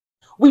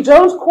We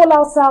don't call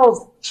ourselves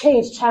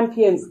change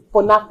champions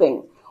for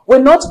nothing. We're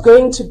not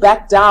going to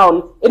back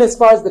down in as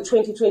far as the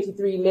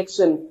 2023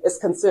 election is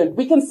concerned.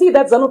 We can see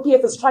that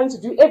ZANU-PF is trying to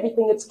do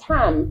everything it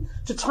can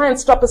to try and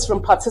stop us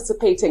from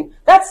participating.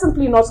 That's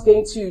simply not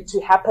going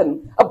to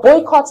happen. A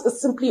boycott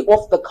is simply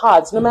off the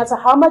cards. No matter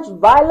how much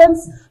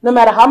violence, no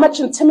matter how much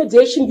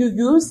intimidation you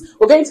use,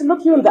 we're going to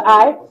look you in the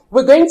eye.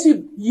 We're going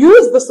to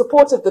use the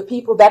support of the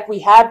people that we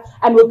have,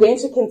 and we're going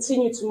to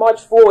continue to march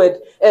forward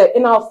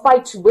in our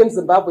fight to win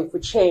Zimbabwe for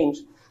change.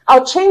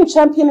 Our change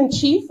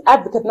champion-in-chief,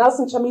 Advocate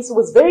Nelson Chamisa,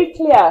 was very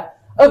clear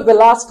over the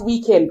last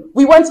weekend.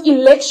 We want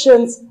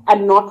elections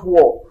and not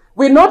war.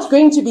 We're not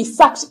going to be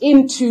sucked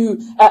into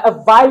a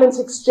violent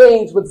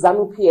exchange with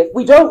ZANU-PF.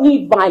 We don't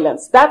need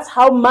violence. That's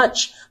how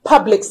much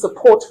public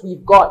support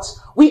we've got.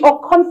 We are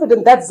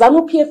confident that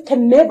ZANU-PF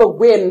can never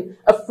win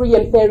a free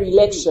and fair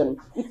election.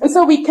 And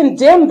so we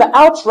condemn the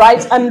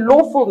outright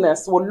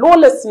unlawfulness or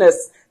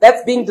lawlessness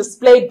that's being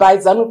displayed by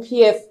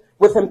ZANU-PF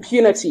with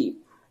impunity.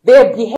 Their behavior